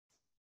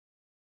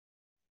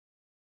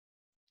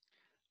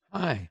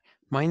Hi,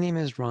 my name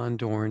is Ron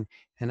Dorn,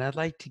 and I'd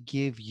like to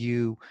give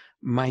you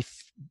my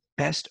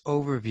best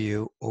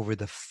overview over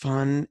the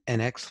fun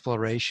and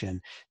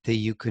exploration that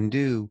you can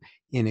do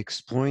in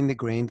exploring the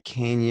Grand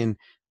Canyon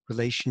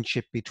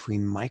relationship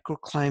between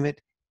microclimate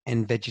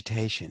and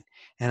vegetation.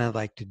 And I'd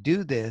like to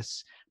do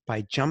this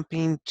by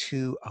jumping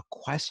to a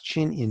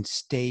question in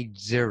stage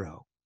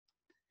 0.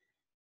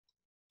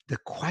 The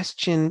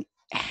question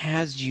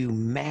has you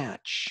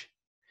match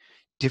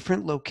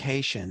different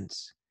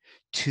locations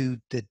to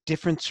the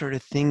different sort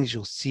of things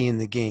you'll see in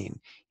the game.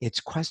 It's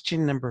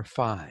question number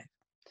 5.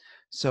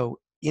 So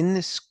in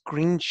this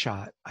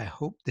screenshot, I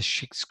hope the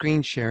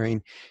screen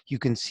sharing, you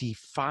can see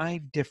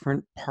 5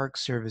 different Park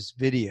Service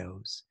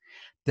videos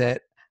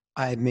that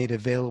I've made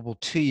available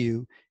to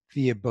you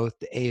via both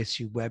the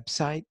ASU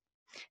website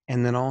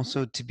and then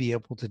also to be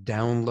able to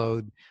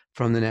download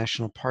from the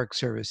National Park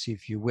Service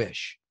if you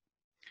wish.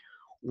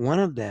 One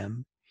of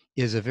them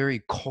is a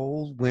very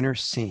cold winter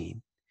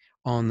scene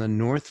on the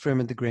north rim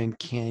of the Grand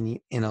Canyon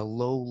in a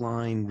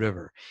low-lying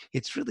river.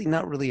 It's really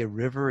not really a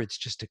river, it's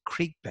just a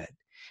creek bed.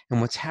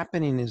 And what's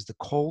happening is the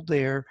cold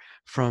air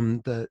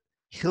from the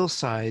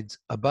hillsides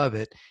above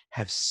it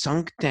have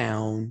sunk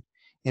down,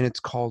 and it's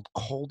called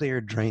cold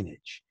air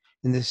drainage.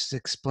 And this is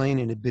explained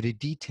in a bit of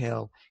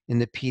detail in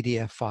the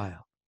PDF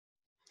file.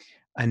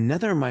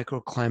 Another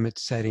microclimate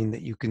setting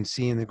that you can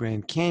see in the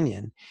Grand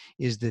Canyon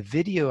is the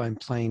video I'm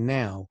playing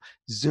now,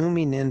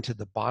 zooming into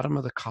the bottom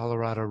of the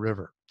Colorado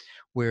River,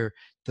 where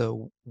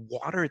the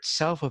water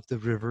itself of the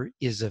river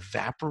is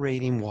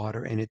evaporating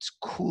water and it's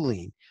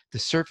cooling the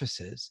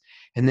surfaces.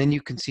 And then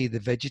you can see the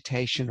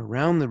vegetation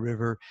around the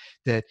river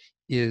that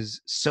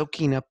is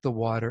soaking up the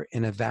water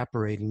and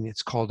evaporating.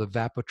 It's called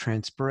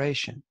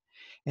evapotranspiration.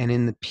 And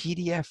in the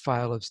PDF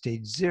file of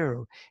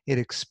Stage0, it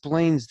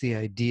explains the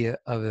idea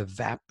of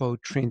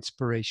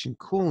evapotranspiration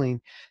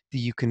cooling that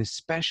you can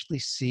especially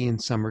see in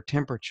summer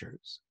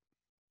temperatures.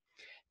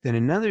 Then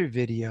another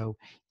video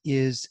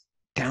is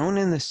down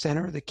in the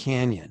center of the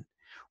canyon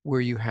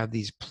where you have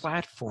these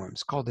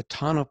platforms called the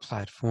Tonto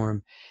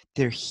Platform.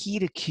 They're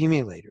heat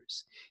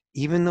accumulators.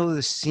 Even though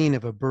the scene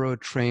of a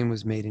burrowed train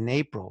was made in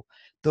April,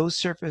 those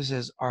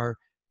surfaces are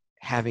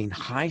having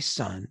high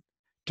sun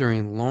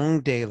during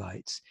long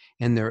daylights,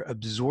 and they're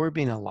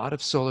absorbing a lot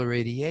of solar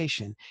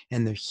radiation,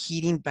 and they're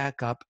heating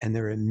back up, and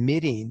they're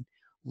emitting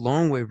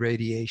long wave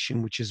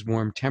radiation, which is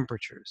warm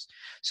temperatures.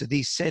 So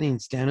these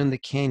settings down in the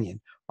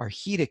canyon are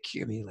heat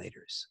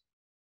accumulators.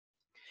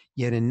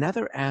 Yet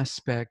another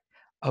aspect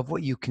of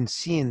what you can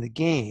see in the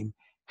game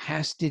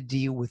has to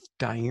deal with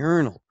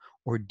diurnal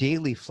or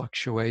daily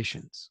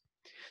fluctuations.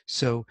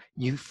 So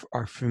you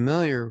are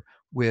familiar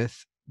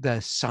with the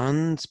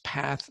sun's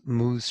path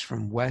moves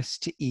from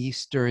west to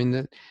east during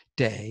the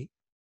day,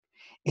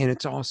 and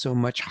it's also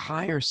much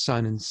higher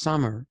sun in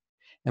summer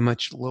and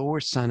much lower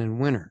sun in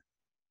winter.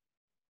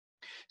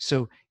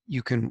 So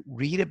you can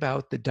read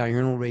about the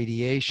diurnal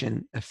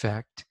radiation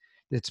effect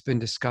that's been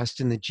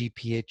discussed in the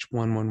GPH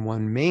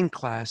 111 main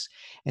class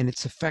and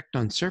its effect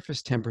on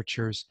surface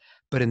temperatures.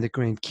 But in the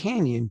Grand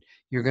Canyon,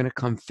 you're going to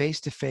come face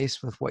to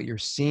face with what you're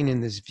seeing in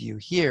this view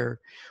here,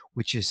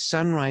 which is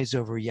sunrise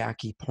over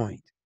Yaqui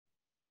Point.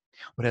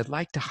 What I'd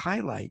like to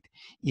highlight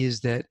is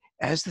that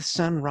as the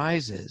sun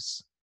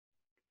rises,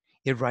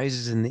 it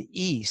rises in the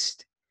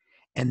east,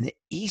 and the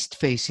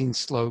east-facing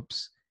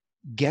slopes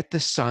get the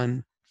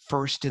sun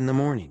first in the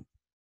morning.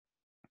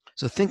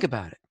 So think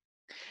about it.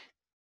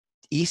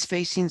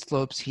 East-facing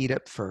slopes heat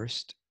up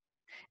first,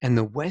 and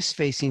the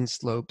west-facing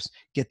slopes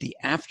get the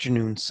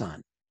afternoon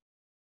sun.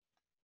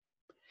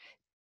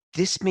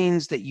 This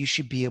means that you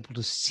should be able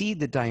to see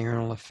the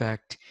diurnal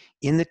effect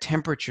in the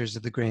temperatures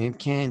of the Grand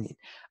Canyon,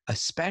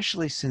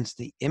 especially since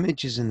the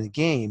images in the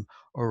game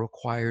are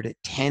required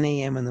at 10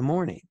 a.m. in the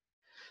morning.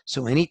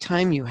 So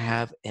anytime you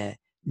have a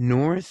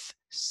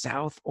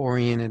north-south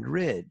oriented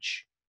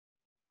ridge,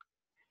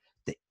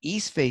 the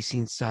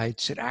east-facing side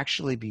should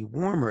actually be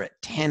warmer at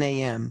 10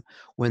 a.m.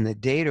 when the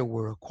data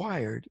were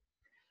acquired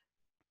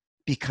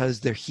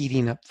because they're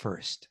heating up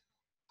first.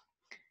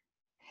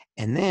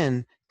 And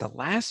then the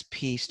last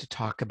piece to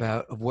talk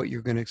about of what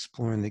you're going to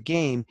explore in the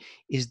game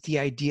is the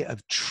idea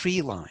of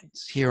tree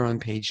lines here on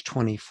page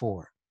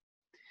 24.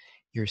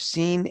 You're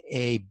seeing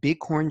a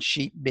bighorn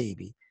sheep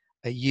baby,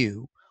 a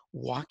ewe,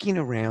 walking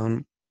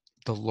around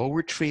the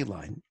lower tree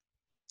line.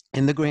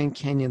 In the Grand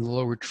Canyon, the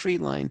lower tree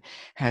line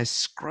has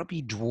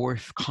scrubby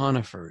dwarf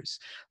conifers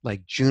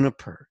like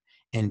juniper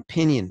and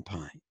pinyon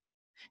pine.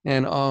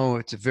 And oh,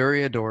 it's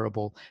very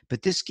adorable,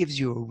 but this gives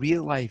you a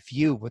real life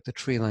view of what the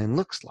tree line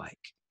looks like.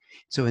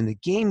 So in the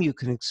game, you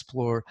can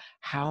explore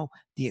how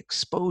the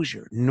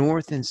exposure,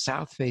 north and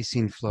south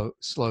facing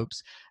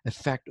slopes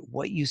affect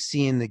what you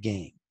see in the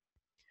game.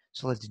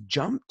 So let's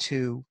jump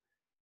to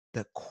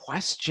the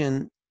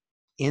question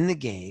in the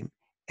game,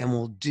 and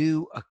we'll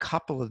do a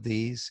couple of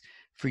these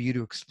for you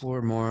to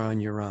explore more on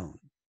your own.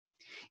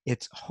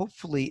 It's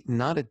hopefully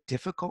not a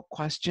difficult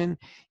question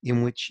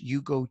in which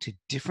you go to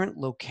different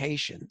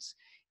locations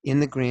in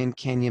the Grand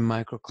Canyon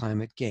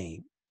microclimate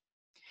game.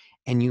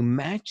 And you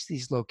match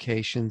these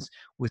locations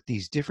with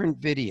these different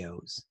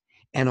videos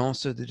and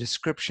also the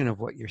description of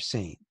what you're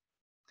seeing.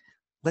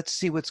 Let's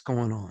see what's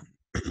going on.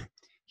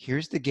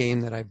 Here's the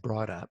game that I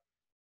brought up,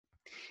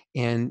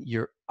 and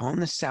you're on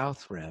the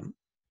south rim.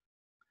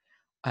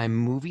 I'm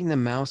moving the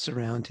mouse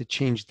around to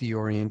change the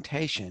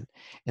orientation,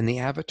 and the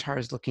avatar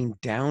is looking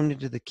down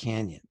into the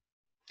canyon.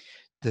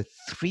 The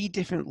three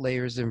different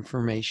layers of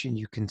information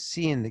you can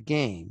see in the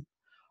game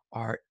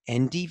are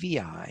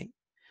NDVI,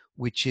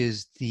 which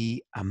is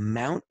the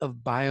amount of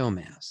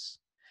biomass,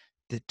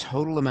 the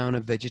total amount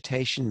of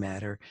vegetation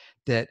matter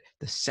that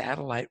the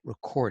satellite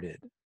recorded.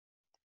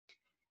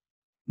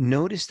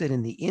 Notice that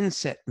in the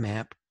inset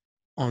map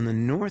on the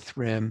north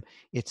rim,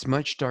 it's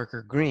much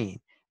darker green,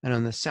 and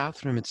on the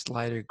south rim, it's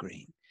lighter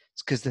green.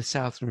 It's because the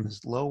south rim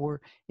is lower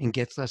and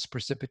gets less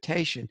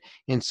precipitation,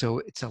 and so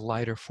it's a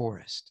lighter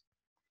forest.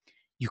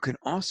 You can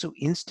also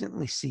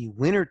instantly see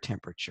winter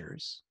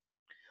temperatures,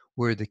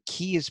 where the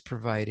key is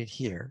provided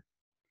here,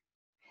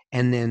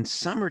 and then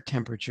summer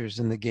temperatures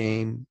in the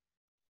game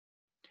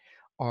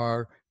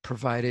are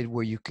provided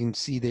where you can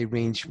see they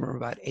range from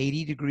about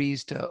 80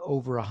 degrees to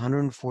over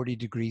 140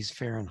 degrees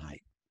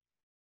Fahrenheit.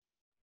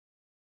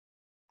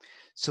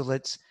 So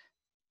let's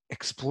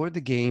explore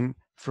the game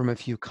from a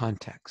few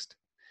contexts.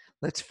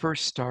 Let's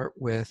first start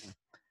with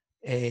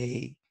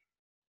a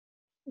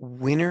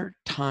winter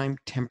time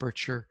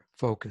temperature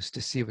focus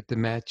to see what the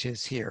match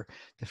is here,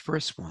 the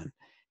first one,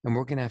 and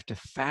we're going to have to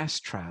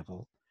fast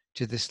travel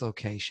to this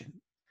location.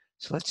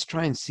 So let's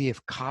try and see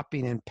if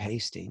copying and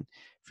pasting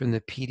from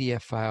the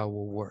PDF file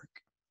will work.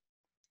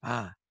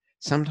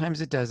 Sometimes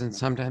it doesn't,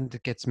 sometimes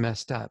it gets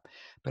messed up,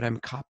 but I'm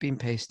copy and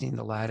pasting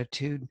the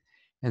latitude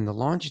and the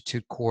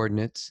longitude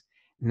coordinates,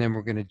 and then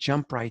we're going to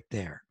jump right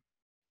there.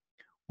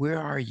 Where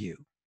are you?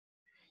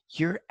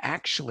 You're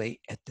actually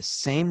at the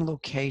same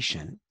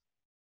location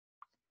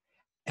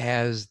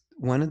as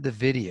one of the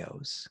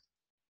videos.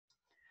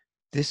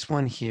 This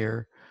one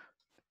here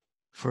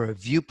for a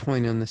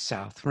viewpoint on the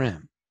south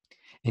rim.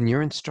 And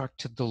you're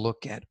instructed to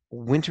look at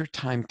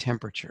wintertime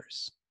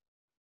temperatures.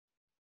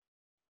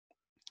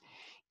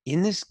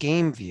 In this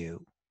game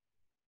view,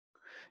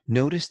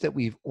 notice that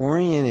we've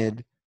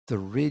oriented the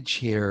ridge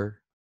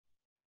here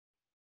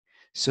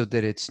so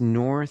that it's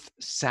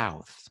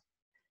north-south.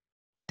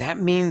 That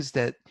means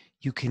that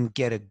you can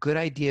get a good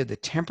idea of the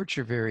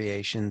temperature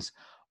variations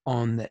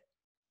on the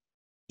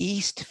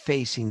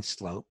east-facing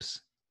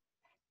slopes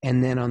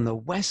and then on the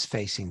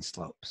west-facing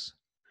slopes.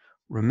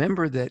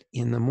 Remember that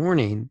in the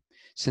morning,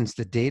 since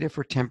the data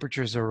for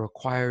temperatures are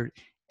required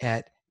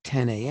at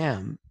 10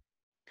 a.m.,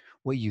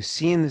 what you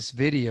see in this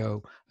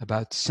video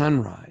about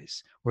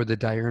sunrise or the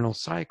diurnal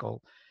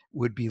cycle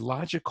would be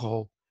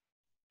logical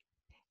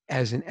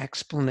as an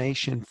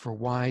explanation for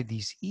why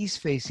these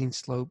east-facing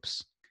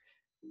slopes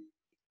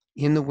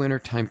in the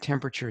wintertime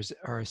temperatures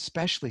are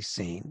especially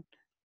seen.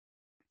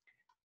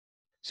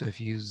 So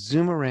if you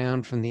zoom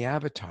around from the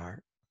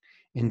avatar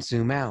and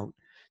zoom out,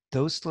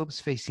 those slopes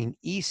facing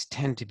east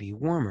tend to be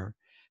warmer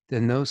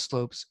than those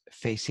slopes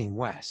facing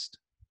west.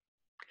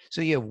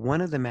 So you have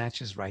one of the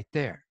matches right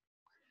there.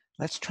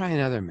 Let's try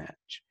another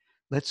match.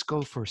 Let's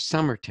go for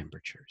summer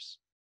temperatures.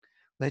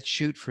 Let's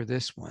shoot for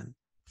this one,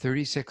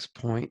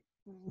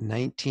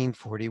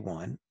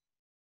 36.1941.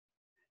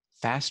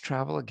 Fast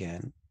travel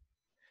again.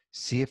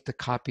 See if the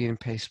copy and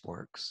paste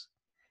works.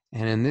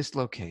 And in this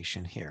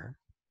location here,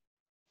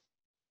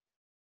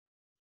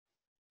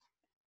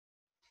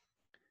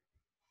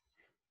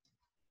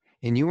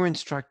 and you were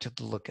instructed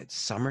to look at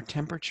summer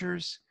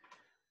temperatures.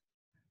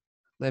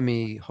 Let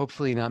me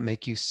hopefully not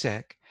make you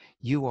sick.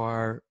 You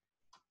are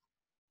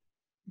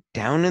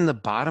down in the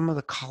bottom of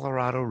the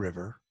Colorado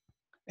River,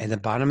 at the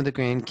bottom of the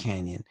Grand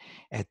Canyon,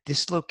 at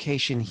this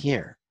location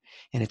here.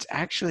 And it's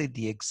actually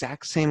the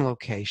exact same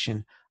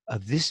location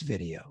of this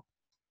video.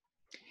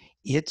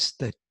 It's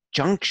the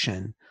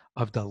junction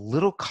of the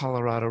Little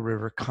Colorado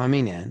River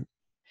coming in,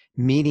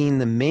 meeting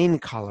the main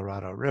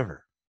Colorado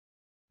River.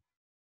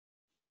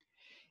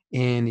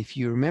 And if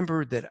you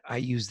remember that I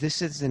use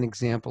this as an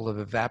example of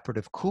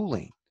evaporative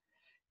cooling,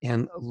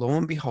 and lo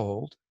and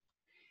behold,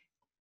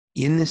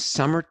 in this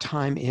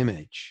summertime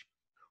image,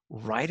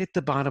 right at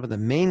the bottom of the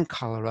main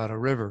Colorado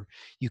River,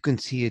 you can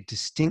see a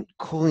distinct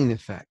cooling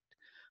effect,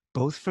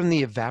 both from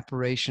the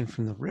evaporation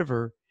from the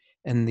river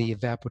and the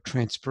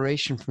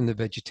evapotranspiration from the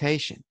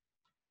vegetation.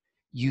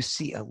 You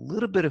see a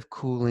little bit of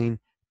cooling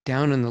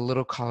down in the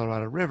Little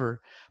Colorado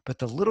River, but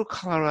the Little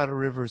Colorado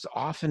River is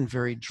often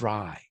very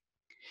dry.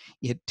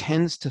 It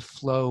tends to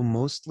flow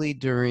mostly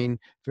during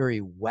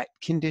very wet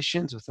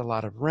conditions with a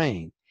lot of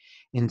rain.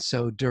 And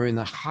so during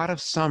the hot of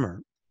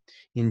summer,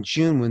 in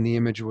June, when the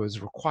image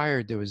was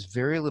required, there was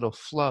very little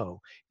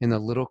flow in the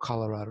Little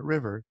Colorado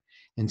River,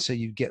 and so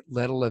you get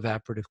little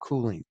evaporative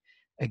cooling.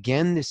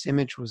 Again, this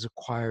image was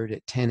acquired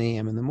at 10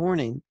 a.m. in the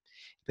morning,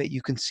 but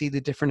you can see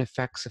the different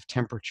effects of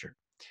temperature.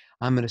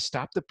 I'm going to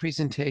stop the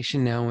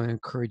presentation now and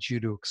encourage you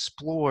to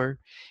explore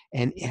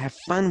and have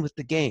fun with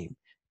the game.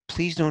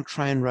 please don't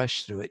try and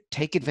rush through it.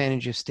 Take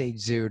advantage of Stage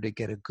 0 to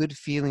get a good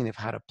feeling of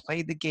how to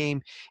play the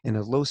game in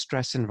a low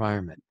stress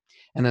environment.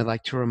 And I'd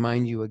like to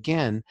remind you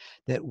again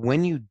that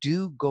when you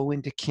do go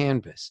into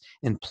Canvas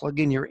and plug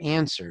in your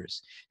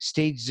answers,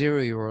 Stage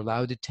 0, you're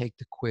allowed to take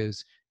the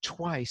quiz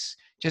twice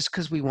just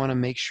because we want to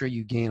make sure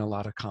you gain a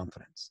lot of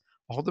confidence.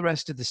 All the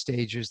rest of the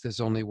stages,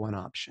 there's only one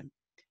option.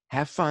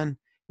 Have fun,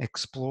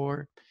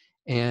 explore,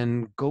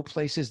 and go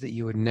places that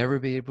you would never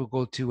be able to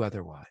go to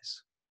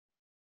otherwise.